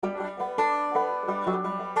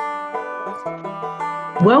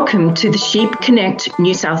Welcome to the Sheep Connect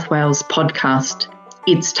New South Wales podcast.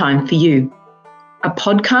 It's time for you. A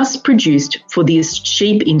podcast produced for the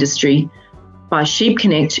sheep industry by Sheep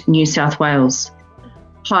Connect New South Wales.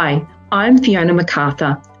 Hi, I'm Fiona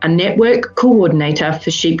MacArthur, a network coordinator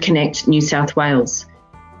for Sheep Connect New South Wales,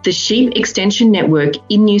 the sheep extension network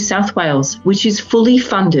in New South Wales, which is fully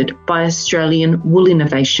funded by Australian Wool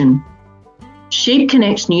Innovation. Sheep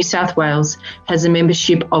Connect New South Wales has a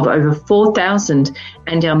membership of over 4,000,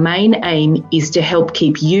 and our main aim is to help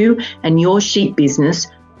keep you and your sheep business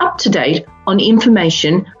up to date on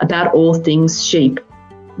information about all things sheep.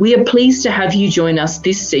 We are pleased to have you join us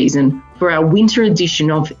this season for our winter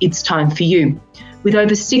edition of It's Time for You. With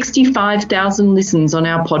over 65,000 listens on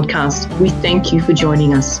our podcast, we thank you for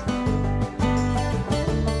joining us.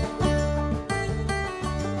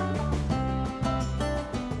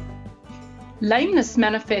 Lameness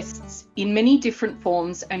manifests in many different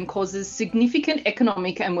forms and causes significant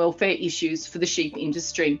economic and welfare issues for the sheep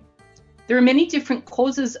industry. There are many different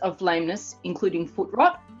causes of lameness, including foot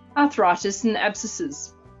rot, arthritis, and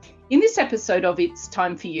abscesses. In this episode of It's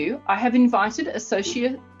Time for You, I have invited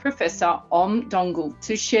Associate Professor Om Dongle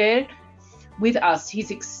to share with us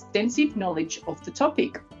his extensive knowledge of the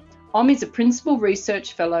topic. Om is a Principal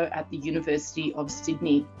Research Fellow at the University of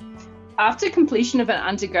Sydney. After completion of an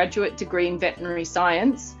undergraduate degree in veterinary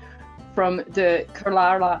science from the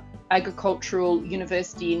Kerala Agricultural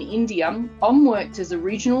University in India, Om worked as a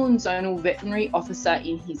regional and zonal veterinary officer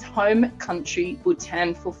in his home country,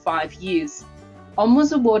 Bhutan, for 5 years. Om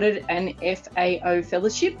was awarded an FAO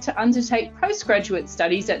fellowship to undertake postgraduate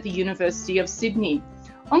studies at the University of Sydney.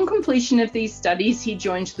 On completion of these studies, he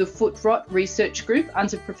joined the Foot Rot Research Group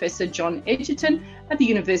under Professor John Edgerton at the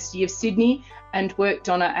University of Sydney and worked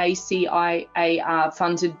on an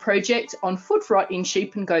ACIAR-funded project on foot rot in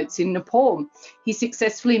sheep and goats in Nepal. He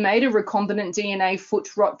successfully made a recombinant DNA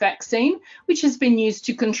foot rot vaccine, which has been used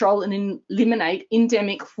to control and eliminate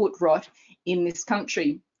endemic foot rot in this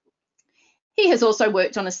country. He has also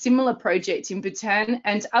worked on a similar project in Bhutan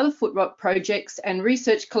and other foot rot projects and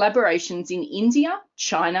research collaborations in India,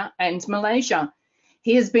 China, and Malaysia.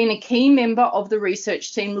 He has been a key member of the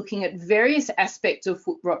research team looking at various aspects of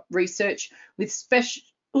foot rot research with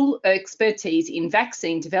special expertise in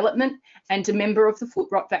vaccine development and a member of the foot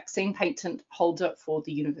rot vaccine patent holder for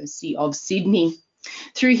the University of Sydney.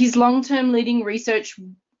 Through his long-term leading research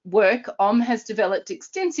work, Om has developed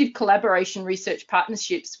extensive collaboration research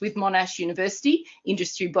partnerships with Monash University,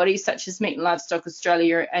 industry bodies such as Meat and Livestock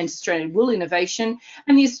Australia and Australian Wool Innovation,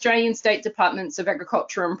 and the Australian State Departments of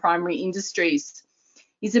Agriculture and Primary Industries.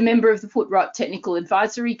 He's a member of the Foot Rot Technical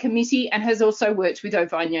Advisory Committee and has also worked with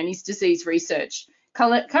O'Vignoni's disease research.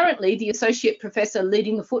 Currently, the Associate Professor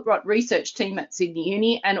leading the Foot Rot research team at Sydney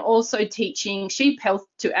Uni and also teaching sheep health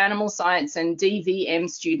to animal science and DVM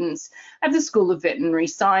students at the School of Veterinary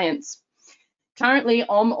Science. Currently,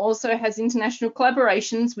 Om also has international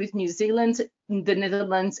collaborations with New Zealand, the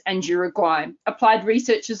Netherlands and Uruguay. Applied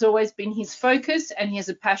research has always been his focus, and he has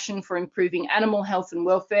a passion for improving animal health and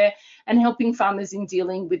welfare and helping farmers in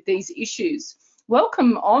dealing with these issues.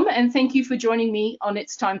 Welcome, Om, and thank you for joining me on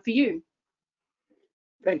It's Time for You.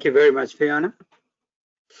 Thank you very much, Fiona.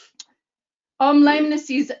 Lameness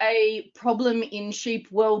is a problem in sheep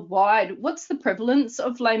worldwide. What's the prevalence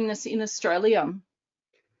of lameness in Australia?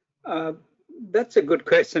 That's a good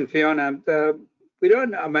question, Fiona. We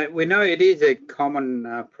know it is a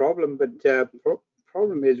common problem, but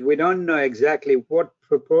problem is we don't know exactly what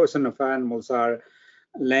proportion of animals are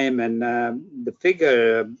lame, and the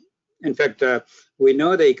figure. In fact, we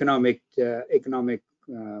know the economic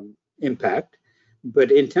impact.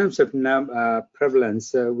 But in terms of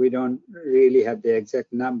prevalence, we don't really have the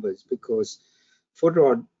exact numbers because foot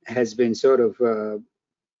rot has been sort of a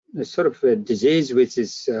disease which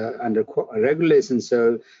is under regulation.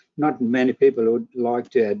 So not many people would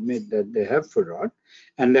like to admit that they have foot rot.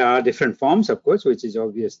 And there are different forms, of course, which is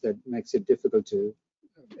obvious that makes it difficult to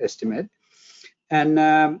estimate.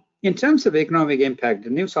 And in terms of economic impact,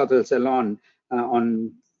 New South Wales alone,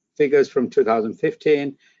 on figures from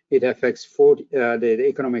 2015, it affects the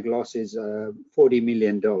economic loss is $40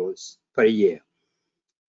 million per year.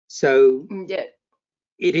 So yeah,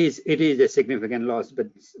 it is a significant loss, but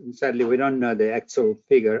sadly we don't know the actual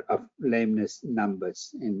figure of lameness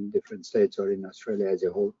numbers in different states or in Australia as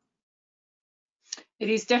a whole. It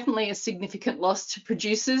is definitely a significant loss to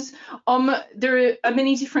producers. There are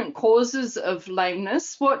many different causes of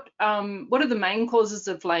lameness. What are the main causes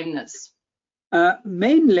of lameness?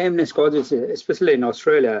 Main lameness causes, especially in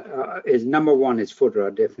Australia, is number one is foot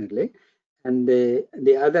rot, definitely, and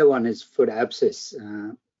the other one is foot abscess,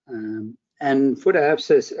 and foot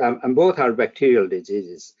abscess, and both are bacterial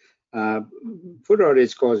diseases. Foot rot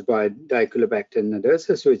is caused by Diculobacter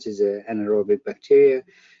nodosus, which is an anaerobic bacteria,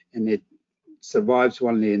 and it survives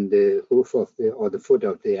only in the hoof of the foot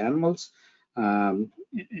of the animals,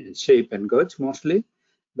 in sheep and goats mostly,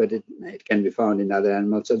 but it can be found in other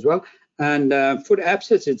animals as well. And foot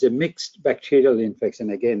abscess is a mixed bacterial infection.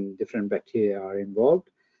 Again, different bacteria are involved.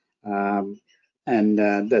 And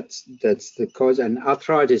that's the cause. And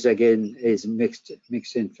arthritis again is mixed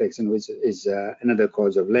infection, which is another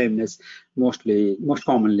cause of lameness, most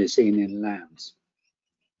commonly seen in lambs.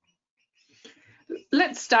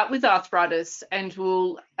 Let's start with arthritis, and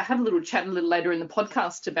we'll have a little chat a little later in the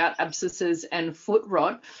podcast about abscesses and foot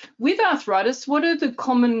rot. With arthritis, what are the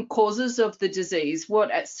common causes of the disease?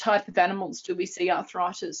 What type of animals do we see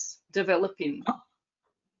arthritis develop in?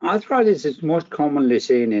 Arthritis is most commonly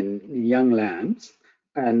seen in young lambs,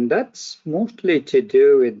 and that's mostly to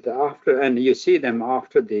do with and you see them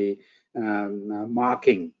after the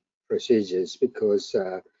marking procedures, because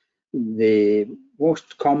the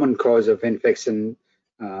most common cause of infection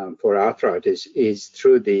for arthritis is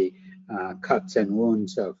through the cuts and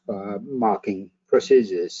wounds of marking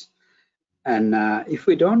procedures. And if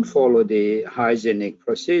we don't follow the hygienic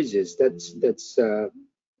procedures, that's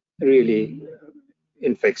really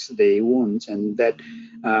infects the wounds, and that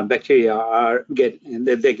bacteria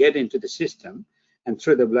they get into the system, and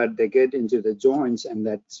through the blood they get into the joints, and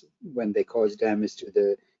that's when they cause damage to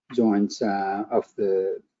the joints of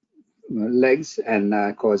the legs and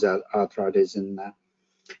cause arthritis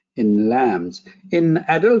in lambs. In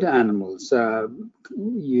adult animals,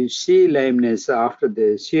 you see lameness after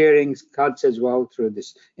the shearings, cuts as well through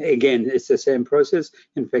this. Again, it's the same process.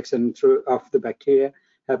 Infection of the bacteria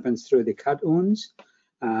happens through the cut wounds.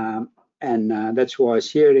 And that's why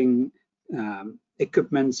shearing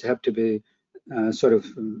equipments have to be sort of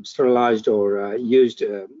sterilized or used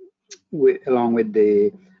along with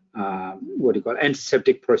the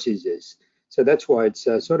antiseptic procedures. So that's why it's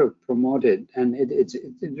sort of promoted, and it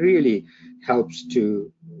really helps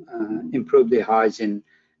to improve the hygiene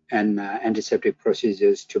and antiseptic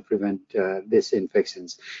procedures to prevent these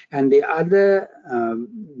infections. And the other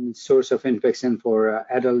source of infection for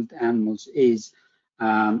adult animals is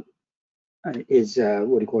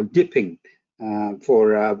dipping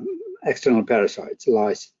for external parasites,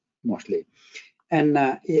 lice mostly. And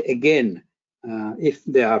again, if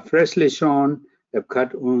they are freshly shorn, they've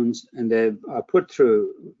cut wounds, and they are put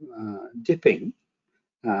through dipping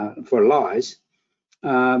for lice,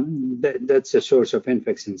 that's a source of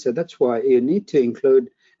infection. So that's why you need to include,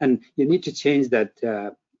 and you need to change that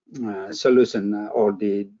solution or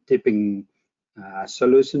the dipping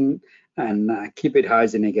solution, and keep it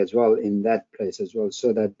hygienic as well in that place as well,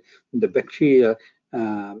 so that the bacteria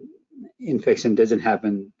infection doesn't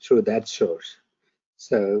happen through that source.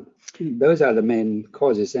 So those are the main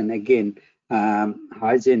causes. And again,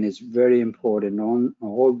 hygiene is very important on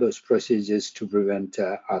all those procedures to prevent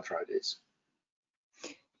arthritis.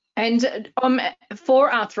 And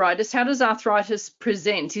for arthritis, how does arthritis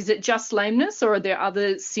present? Is it just lameness, or are there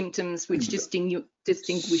other symptoms which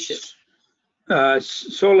distinguish it?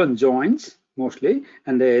 Swollen joints mostly,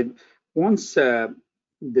 and once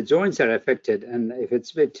the joints are affected, and if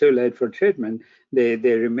it's a bit too late for treatment, they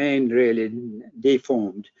remain really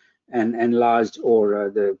deformed and enlarged,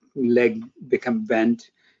 or the leg become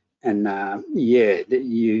bent, and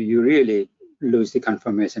you really lose the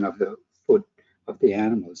conformation of the foot of the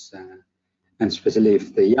animals, and especially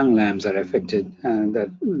if the young lambs are affected, and that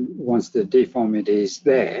once the deformity is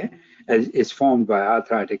there, it's formed by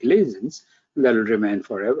arthritic lesions, that will remain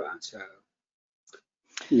forever. So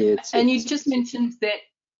yeah. And you just mentioned that.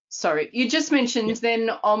 Sorry, you just mentioned then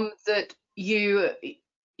that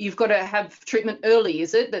you've got to have treatment early.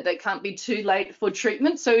 Is it that they can't be too late for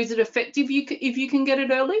treatment? So is it effective if you can get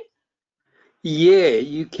it early? Yeah,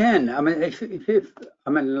 you can. I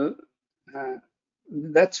mean,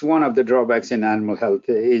 that's one of the drawbacks in animal health,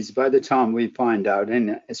 is by the time we find out,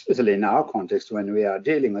 and especially in our context when we are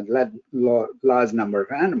dealing with large number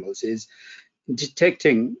of animals, is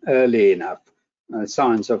detecting early enough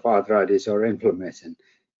signs of arthritis or inflammation.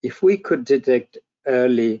 If we could detect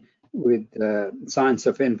early with signs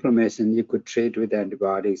of inflammation, you could treat with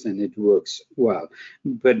antibiotics and it works well.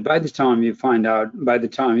 But by the time you find out, by the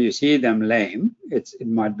time you see them lame, it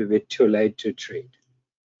might be a bit too late to treat.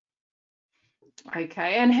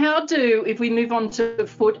 Okay, and if we move on to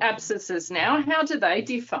foot abscesses now, how do they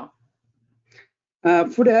differ?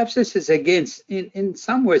 Foot abscesses, again, in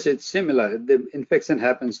some ways it's similar. The infection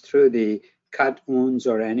happens through the cut wounds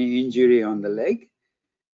or any injury on the leg,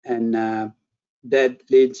 and that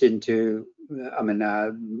leads into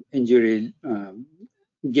injury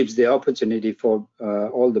gives the opportunity for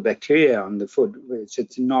all the bacteria on the foot, which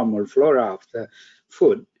is normal flora of the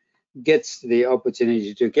foot, gets the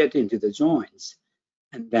opportunity to get into the joints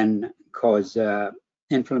and then cause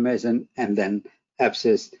inflammation and then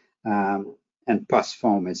abscess and pus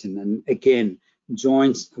formation. And again,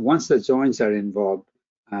 joints, once the joints are involved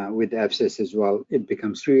with abscess as well, it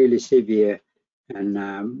becomes really severe.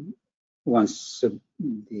 And once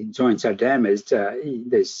the joints are damaged,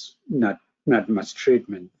 there's not much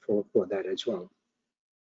treatment for that as well.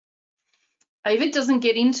 If it doesn't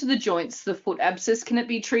get into the joints, the foot abscess, can it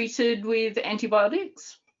be treated with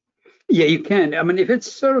antibiotics? Yeah, you can. I mean, if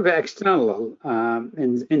it's sort of external,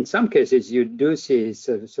 in some cases you do see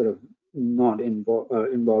sort of not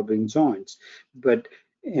involving joints, but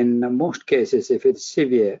in most cases, if it's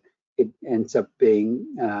severe, it ends up being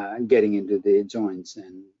getting into the joints,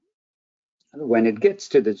 and when it gets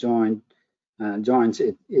to the joints,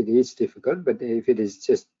 it is difficult. But if it is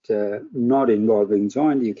just not involving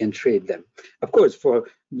joint, you can treat them. Of course, for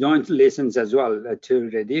joint lesions as well, to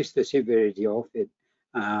reduce the severity of it,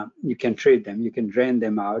 you can treat them. You can drain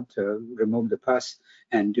them out, remove the pus,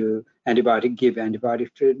 and give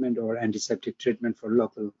antibiotic treatment or antiseptic treatment for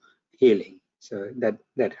local healing. So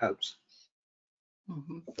that helps.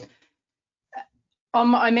 Mm-hmm.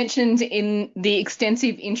 I mentioned in the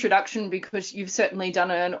extensive introduction, because you've certainly done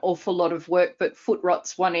an awful lot of work, but foot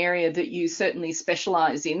rot's one area that you certainly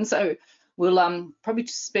specialise in. So we'll probably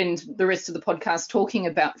just spend the rest of the podcast talking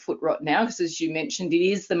about foot rot now, because as you mentioned, it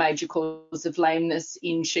is the major cause of lameness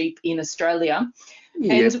in sheep in Australia.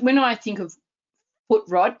 Yep. And when I think of foot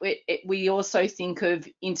rot, we also think of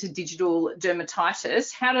interdigital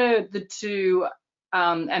dermatitis. How do the two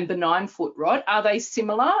and benign foot rot, are they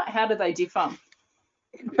similar? How do they differ?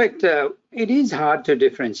 In fact, it is hard to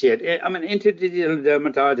differentiate. I mean, interdigital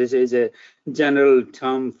dermatitis is a general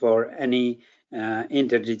term for any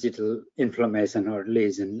interdigital inflammation or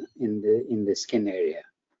lesion in the skin area.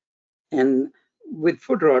 And with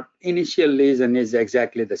foot rot, initial lesion is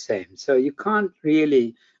exactly the same. So you can't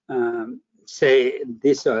really say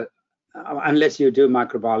this unless you do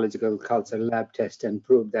microbiological culture lab test and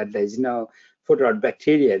prove that there's no foot rot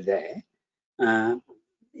bacteria there.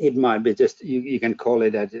 It might be just, you can call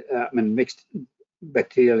it mixed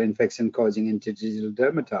bacterial infection causing interdigital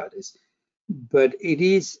dermatitis. But it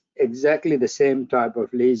is exactly the same type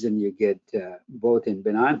of lesion you get both in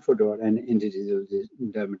benign foot rot and interdigital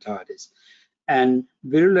dermatitis. And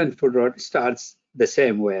virulent foot rot starts the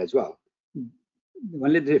same way as well. The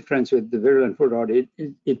only difference with the virulent foot rot,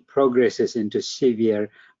 it progresses into severe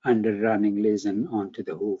underrunning lesion onto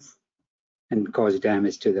the hoof and cause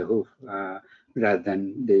damage to the hoof rather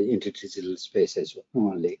than the interdigital spaces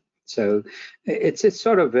only. So it's a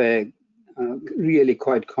sort of a really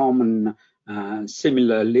quite common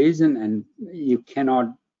similar lesion, and you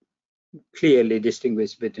cannot clearly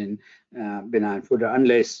distinguish between benign foot rot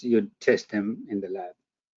unless you test them in the lab.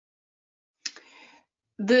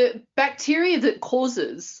 The bacteria that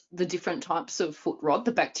causes the different types of foot rot,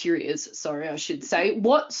 the bacterias, sorry, I should say,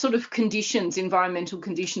 what sort of conditions, environmental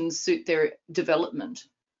conditions, suit their development?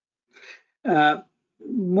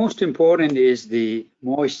 Most important is the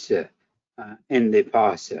moisture in the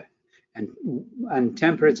parser, and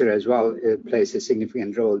temperature as well plays a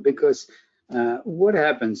significant role, because what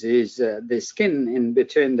happens is the skin in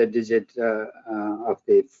between the digit of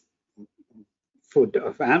the foot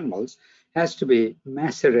of animals has to be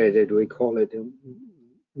macerated. We call it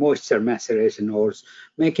moisture maceration, or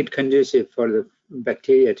make it conducive for the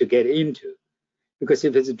bacteria to get into, because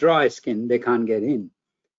if it's dry skin, they can't get in.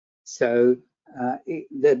 So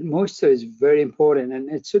that moisture is very important, and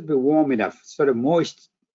it should be warm enough. Sort of moist,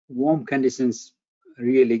 warm conditions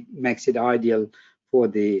really makes it ideal for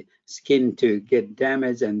the skin to get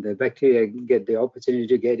damaged and the bacteria get the opportunity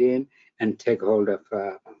to get in and take hold of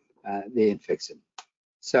the infection.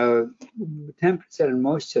 So temperature and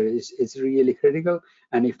moisture is really critical.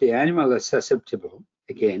 And if the animal is susceptible,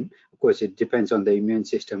 again, of course, it depends on the immune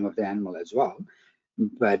system of the animal as well,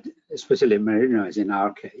 but especially merinos in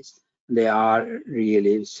our case, they are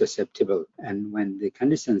really susceptible. And when the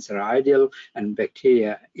conditions are ideal and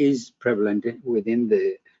bacteria is prevalent within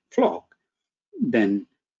the flock, then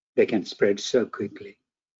they can spread so quickly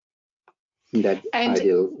in that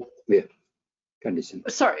ideal condition.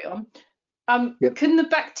 Sorry, Yep. Can the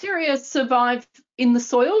bacteria survive in the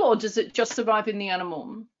soil, or does it just survive in the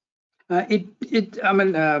animal? Up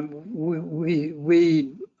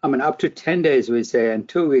to 10 days we say, and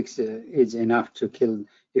 2 weeks is enough to kill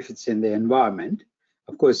if it's in the environment.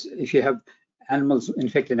 Of course, if you have animals,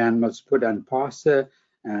 infected animals put on parser,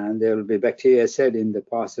 and there will be bacteria shed in the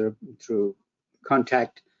parser through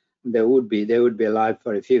contact, they would be alive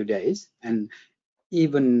for a few days. And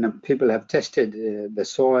even people have tested the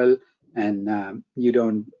soil, and you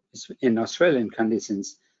don't, in Australian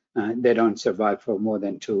conditions, they don't survive for more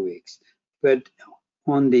than 2 weeks. But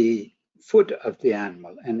on the foot of the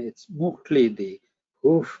animal, and it's mostly the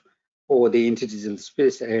hoof or the interdigital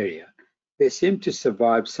space area, they seem to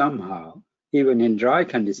survive somehow. Even in dry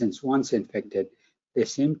conditions, once infected, they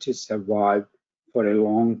seem to survive for a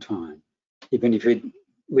long time. Even if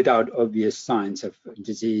without obvious signs of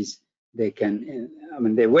disease, they can, I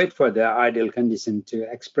mean, they wait for the ideal condition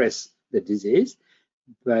to express the disease,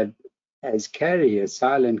 but as carriers,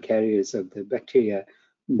 silent carriers of the bacteria,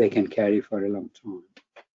 they can carry for a long time.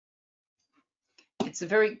 It's a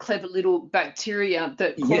very clever little bacteria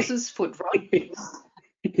that causes foot rot.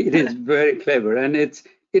 It is very clever, and it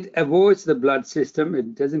avoids the blood system.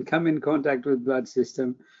 It doesn't come in contact with blood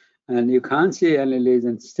system, and you can't see any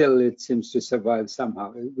lesions. Still, it seems to survive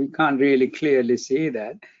somehow. We can't really clearly see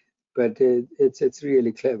that, but it's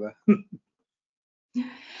really clever.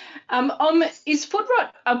 Is foot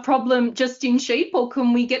rot a problem just in sheep, or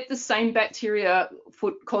can we get the same bacteria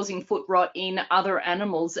causing foot rot in other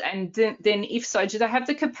animals? And then if so, do they have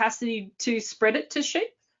the capacity to spread it to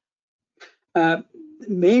sheep?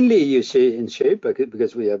 Mainly you see in sheep,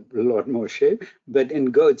 because we have a lot more sheep, but in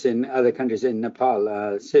goats in other countries, in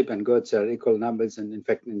Nepal, sheep and goats are equal numbers, and in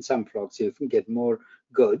fact in some flocks you can get more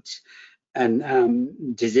goats,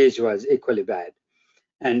 and disease was equally bad.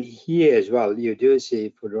 And here as well, you do see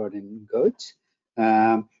foot rot in goats.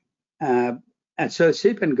 And so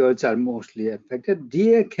sheep and goats are mostly affected.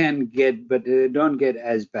 Deer can get, but they don't get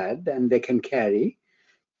as bad, and they can carry.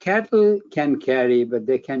 Cattle can carry, but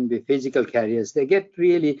they can be physical carriers. They get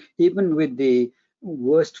really, even with the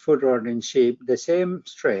worst foot rot in sheep, the same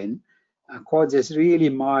strain causes really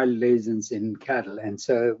mild lesions in cattle, and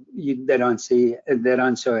so they don't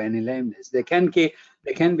show any lameness. They can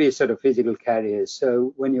be sort of physical carriers.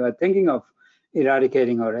 So when you are thinking of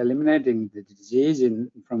eradicating or eliminating the disease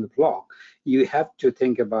from the flock, you have to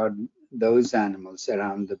think about those animals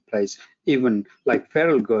around the place. Even like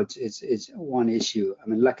feral goats is one issue. I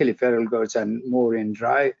mean, luckily feral goats are more in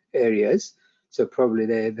dry areas, so probably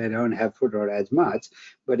they don't have foot rot as much.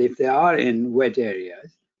 But if they are in wet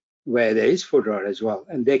areas where there is foot rot as well,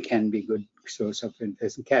 and they can be good source of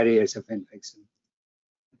infection, carriers of infection.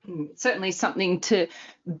 Certainly something to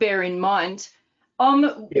bear in mind.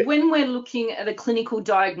 When we're looking at a clinical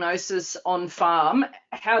diagnosis on farm,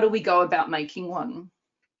 how do we go about making one?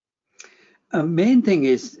 Main thing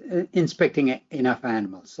is inspecting enough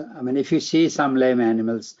animals. I mean, if you see some lame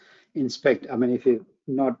animals, inspect. I mean, if you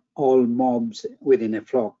not all mobs within a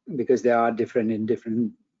flock, because they are different in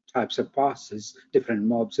different types of pastures, different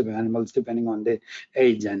mobs of animals depending on the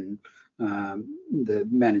age and the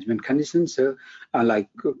management conditions. So, like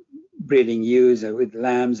breeding ewes with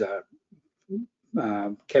lambs are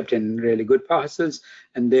kept in really good pastures,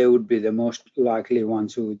 and they would be the most likely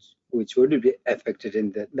ones which would be affected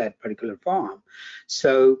in that particular farm.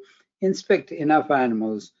 So inspect enough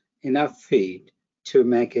animals, enough feed to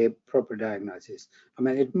make a proper diagnosis. I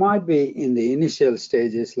mean, it might be in the initial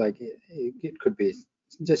stages, like it could be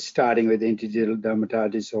just starting with interdigital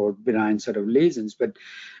dermatitis or benign sort of lesions, but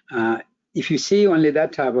if you see only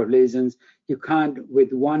that type of lesions, you can't,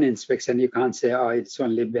 with one inspection, you can't say, oh, it's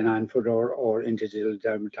only benign foot or interdigital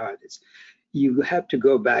dermatitis. You have to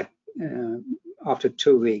go back after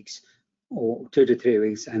 2 weeks or 2 to 3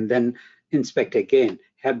 weeks and then inspect again.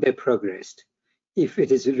 Have they progressed? If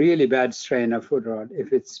it is a really bad strain of foot rot,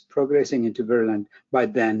 if it's progressing into virulent, by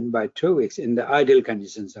 2 weeks, in the ideal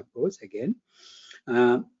conditions, of course, again,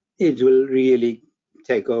 it will really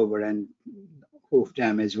take over and hoof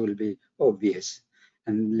damage will be obvious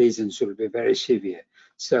and lesions will be very severe.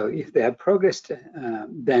 So if they have progressed,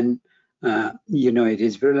 then you know it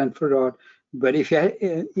is virulent foot rot. But if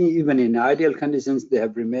even in ideal conditions, they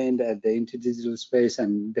have remained at the interdigital space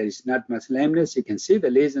and there is not much lameness, you can see the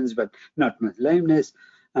lesions, but not much lameness,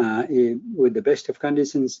 with the best of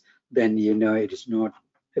conditions, then you know it is not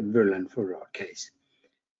a virulent foot rot case.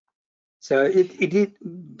 So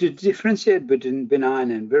to differentiate between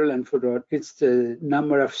benign and virulent foot rot, it's the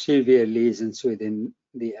number of severe lesions within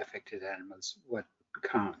the affected animals what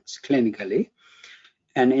counts clinically.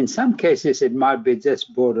 And in some cases, it might be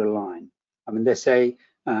just borderline. I mean, they say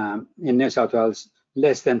in New South Wales,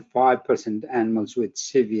 less than 5% animals with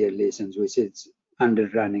severe lesions, which is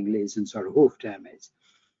underrunning lesions or hoof damage.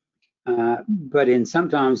 But in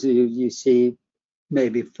sometimes you see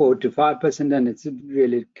maybe 4 to 5%, and it's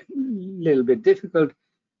really a little bit difficult.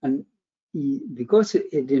 And because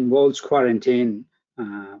it involves quarantine,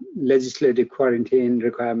 legislative quarantine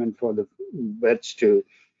requirement for the vets to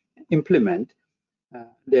implement,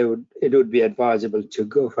 it would be advisable to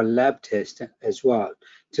go for lab test as well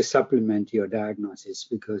to supplement your diagnosis,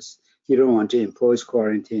 because you don't want to impose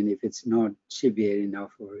quarantine if it's not severe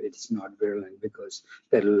enough or it's not virulent, because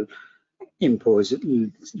that'll impose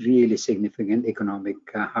really significant economic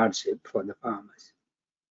hardship for the farmers.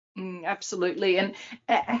 Absolutely. And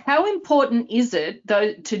how important is it,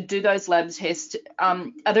 though, to do those lab tests?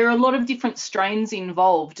 Are there a lot of different strains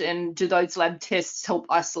involved, and do those lab tests help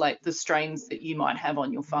isolate the strains that you might have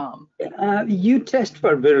on your farm? You test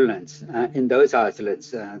for virulence in those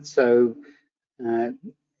isolates.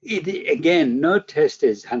 Again, no test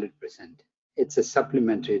is 100%. It's a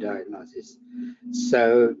supplementary diagnosis.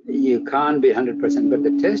 So you can't be 100%, but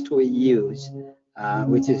the test we use,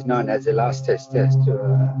 which is known as the elastase test,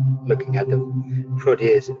 looking at the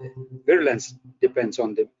protease. Virulence depends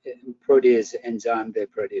on the protease enzyme they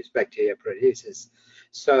produce, bacteria produces.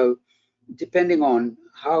 So depending on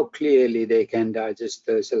how clearly they can digest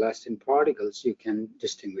those elastin particles, you can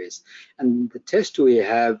distinguish. And the test we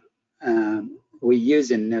have, we use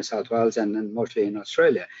in New South Wales and mostly in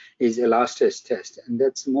Australia, is elastase test, and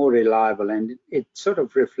that's more reliable, and it sort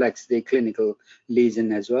of reflects the clinical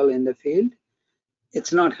lesion as well in the field.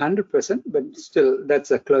 It's not 100%, but still that's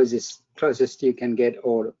the closest you can get,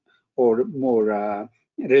 or more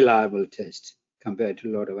reliable test compared to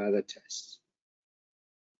a lot of other tests.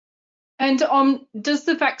 And does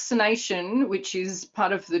the vaccination, which is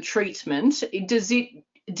part of the treatment, does it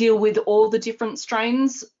deal with all the different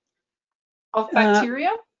strains of bacteria?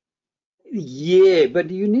 Yeah, but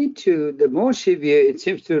you need to, the more severe, it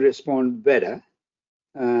seems to respond better.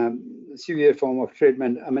 Severe form of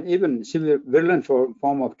treatment, I mean, even severe virulent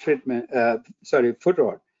form of treatment, foot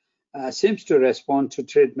rot, seems to respond to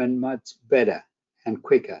treatment much better and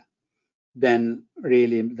quicker than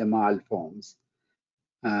really the mild forms.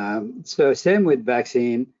 So same with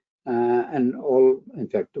vaccine and all, in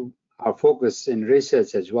fact, our focus in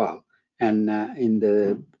research as well, and in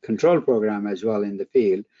the control program as well in the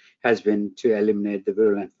field, has been to eliminate the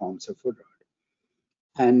virulent forms of foot rot.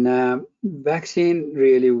 And vaccine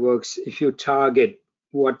really works if you target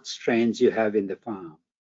what strains you have in the farm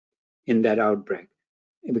in that outbreak,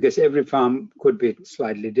 because every farm could be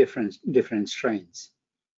slightly different strains.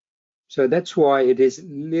 So that's why it is a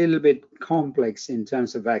little bit complex in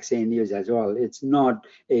terms of vaccine use as well. It's not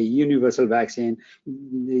a universal vaccine.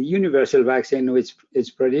 The universal vaccine, which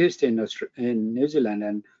is produced in New Zealand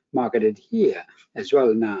and marketed here as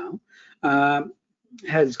well now,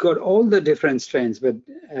 has got all the different strains. But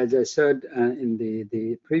as I said in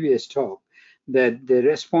the previous talk, that the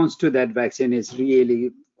response to that vaccine is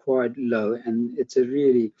really quite low, and it's a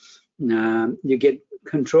really, you get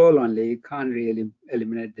control only, you can't really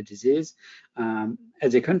eliminate the disease.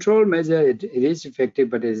 As a control measure, it is effective,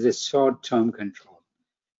 but it is a short-term control.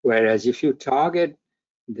 Whereas if you target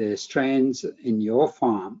the strains in your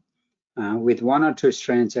farm with 1 or 2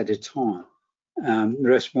 strains at a time, the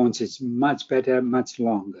response is much better, much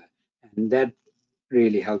longer, and that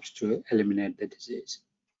really helps to eliminate the disease.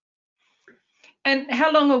 And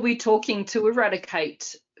how long are we talking to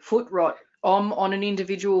eradicate foot rot on an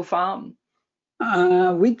individual farm?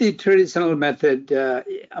 With the traditional method,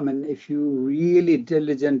 I mean, if you really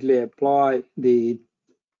diligently apply the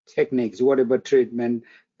techniques, whatever treatment,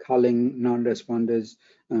 culling, non-responders,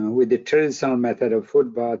 with the traditional method of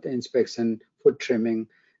foot bath, inspection, foot trimming,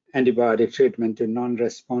 antibiotic treatment to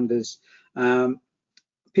non-responders,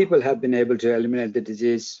 people have been able to eliminate the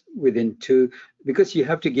disease within 2, because you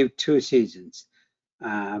have to give 2 seasons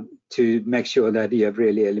to make sure that you have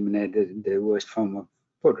really eliminated the worst form of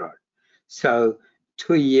foot rot. So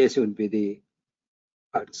 2 years would be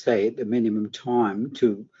I'd say, the minimum time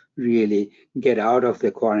to really get out of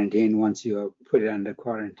the quarantine once you have put it under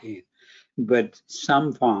quarantine. But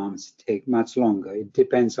some farms take much longer. It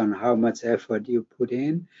depends on how much effort you put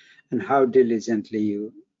in and how diligently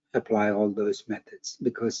you apply all those methods.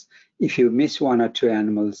 Because if you miss 1 or 2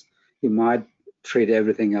 animals, you might treat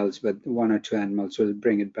everything else, but 1 or 2 animals will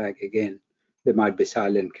bring it back again. They might be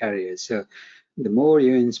silent carriers. So the more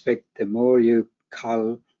you inspect, the more you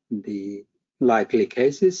cull the likely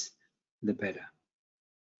cases, the better.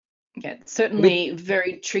 Yeah, certainly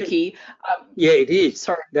very tricky. Yeah, it is.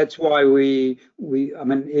 Sorry. That's why I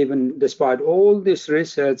mean, even despite all this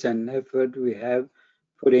research and effort we have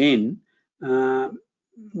put in,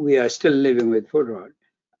 we are still living with foot rot.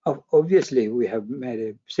 Obviously, we have made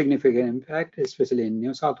a significant impact, especially in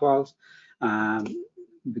New South Wales,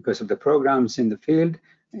 because of the programs in the field.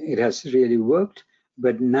 It has really worked.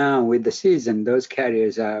 But now with the season, those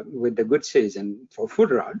carriers are with the good season for foot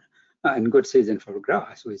rot and good season for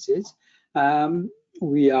grass, which is,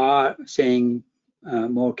 we are seeing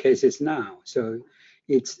more cases now. So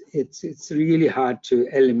it's really hard to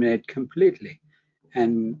eliminate completely.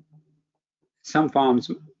 And some farms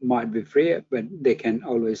might be free, but they can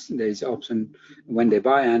always, there's option when they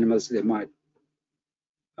buy animals, they might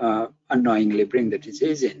unknowingly bring the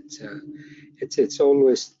disease in. So it's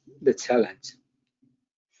always the challenge.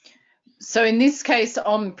 So in this case,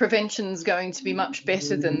 prevention is going to be much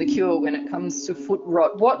better than the cure when it comes to foot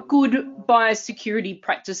rot. What good biosecurity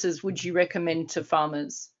practices would you recommend to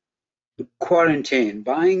farmers? Quarantine,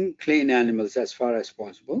 buying clean animals as far as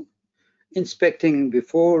possible, inspecting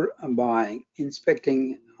before buying,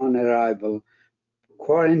 inspecting on arrival,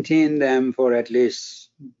 quarantine them for at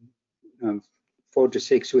least 4 to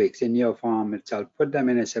 6 weeks in your farm itself, put them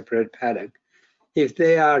in a separate paddock. If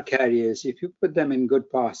they are carriers, if you put them in good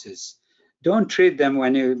passes, don't treat them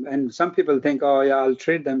when you, and some people think, oh yeah, I'll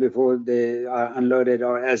treat them before they are unloaded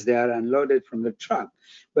or as they are unloaded from the truck.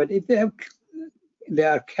 But if they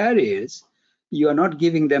are carriers, you are not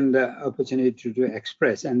giving them the opportunity to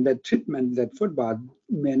express, and that treatment, that foot bath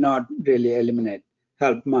may not really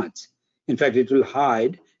help much. In fact, it will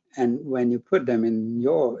hide, and when you put them in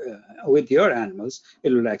with your animals,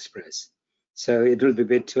 it will express. So it will be a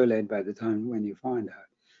bit too late by the time when you find out.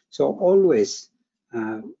 So always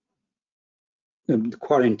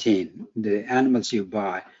quarantine the animals you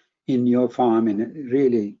buy in your farm in a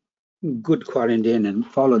really good quarantine and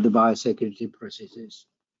follow the biosecurity procedures.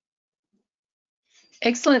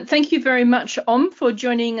 Excellent. Thank you very much, for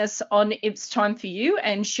joining us on It's Time for You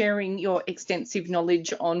and sharing your extensive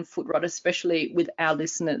knowledge on foot rot, especially with our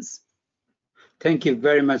listeners. Thank you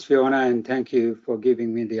very much, Fiona, and thank you for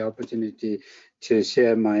giving me the opportunity to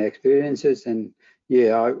share my experiences. And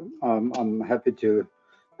yeah, I'm happy to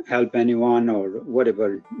help anyone, or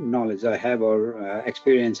whatever knowledge I have or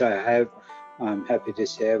experience I have, I'm happy to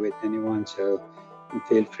share with anyone. So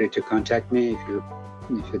feel free to contact me if you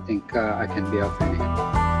think I can be of any help.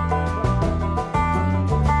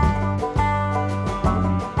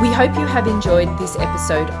 We hope you have enjoyed this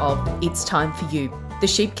episode of It's Time for You, the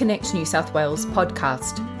Sheep Connect New South Wales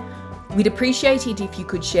podcast. We'd appreciate it if you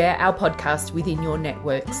could share our podcast within your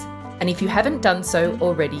networks. And if you haven't done so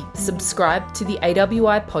already, subscribe to the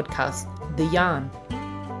AWI podcast, The Yarn.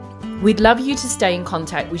 We'd love you to stay in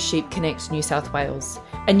contact with Sheep Connect New South Wales,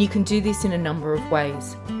 and you can do this in a number of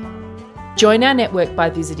ways. Join our network by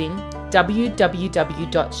visiting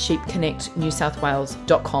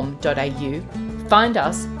www.sheepconnectnewsouthwales.com.au. Find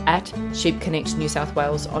us at Sheep Connect New South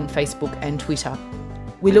Wales on Facebook and Twitter.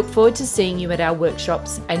 We look forward to seeing you at our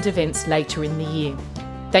workshops and events later in the year.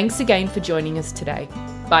 Thanks again for joining us today.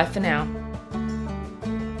 Bye for now.